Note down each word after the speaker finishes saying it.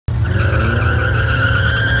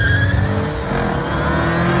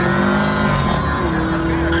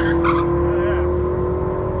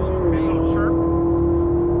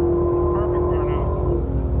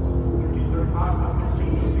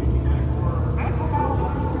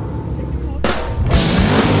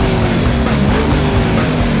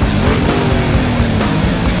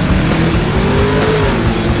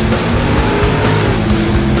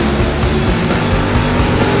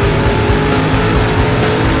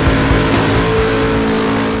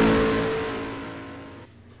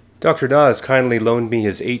Dr. Nas kindly loaned me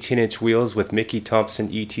his 18-inch wheels with Mickey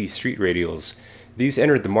Thompson ET Street Radials. These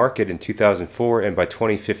entered the market in 2004 and by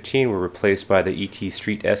 2015 were replaced by the ET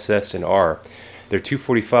Street SS and R. They're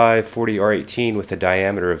 245/40 R18 with a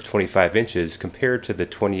diameter of 25 inches compared to the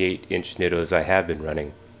 28-inch Nittos I have been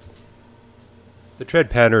running. The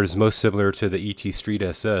tread pattern is most similar to the ET Street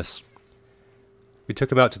SS. We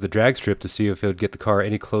took him out to the drag strip to see if it would get the car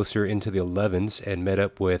any closer into the 11s and met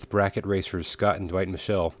up with bracket racers Scott and Dwight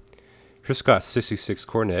Michelle. Here's Scott's 66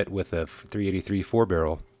 Cornet with a 383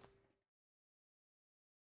 4-barrel.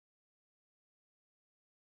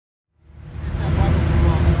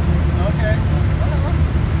 Okay.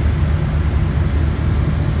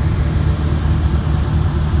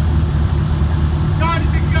 John, you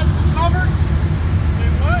think you got some covered? Say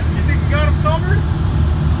what? You think you got them covered?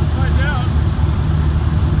 We'll find out.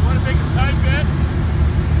 You want to make a side bet?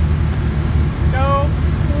 No.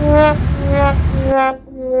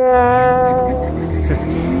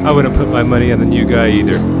 I wouldn't put my money on the new guy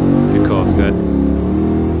either. Good call, Scott.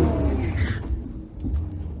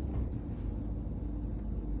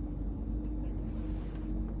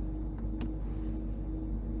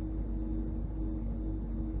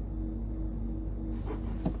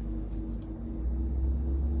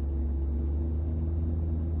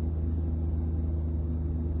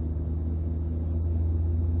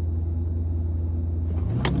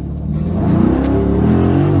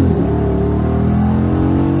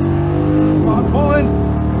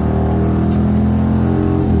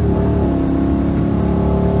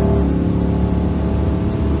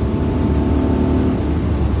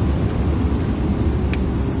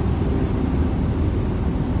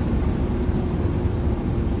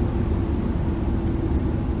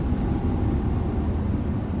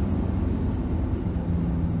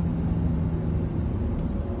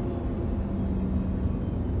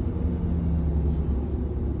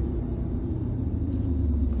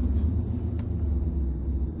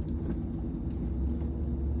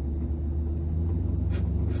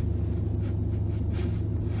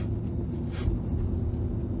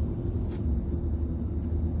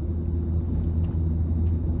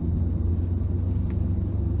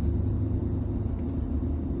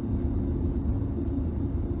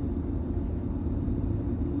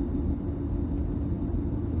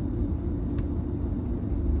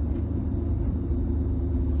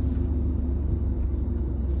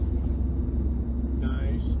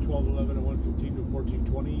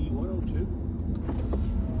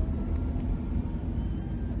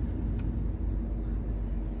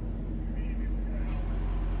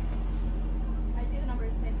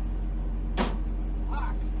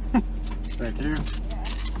 Thank you.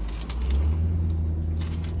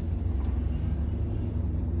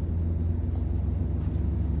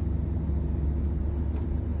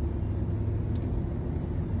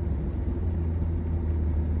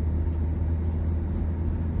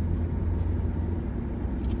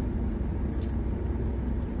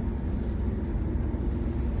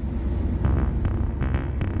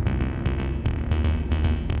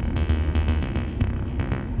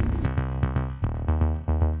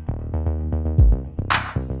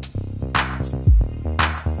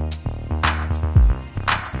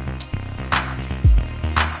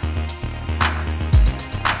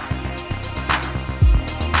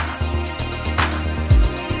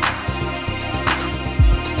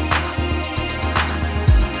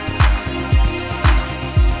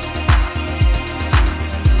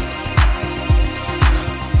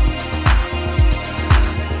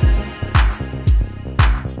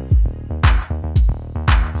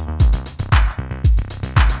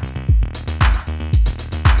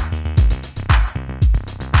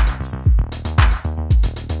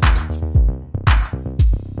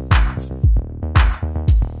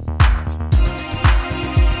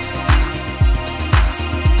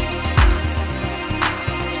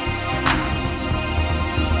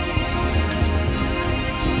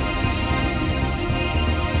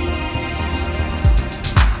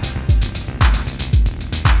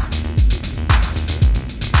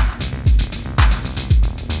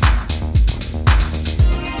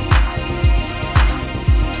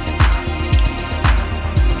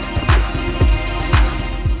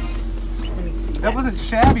 That wasn't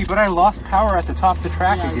shabby, but I lost power at the top of the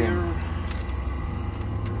track again.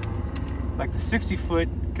 Like the 60 foot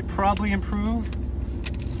could probably improve,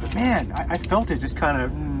 but man, I felt it just kind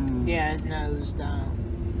of. Yeah, it nosed down.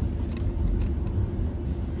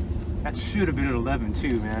 That should have been an 11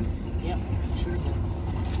 too, man. Yep, should have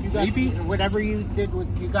been. You got Maybe whatever you did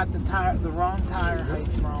with you got the wrong tire height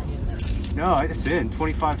wrong in there. No, it's in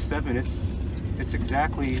 25.7. It's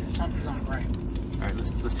exactly. Something's not right. All right,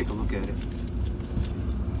 let's take a look at it.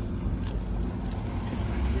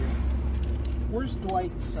 Where's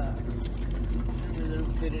Dwight's? Where they're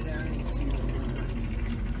fitted out? Let me see what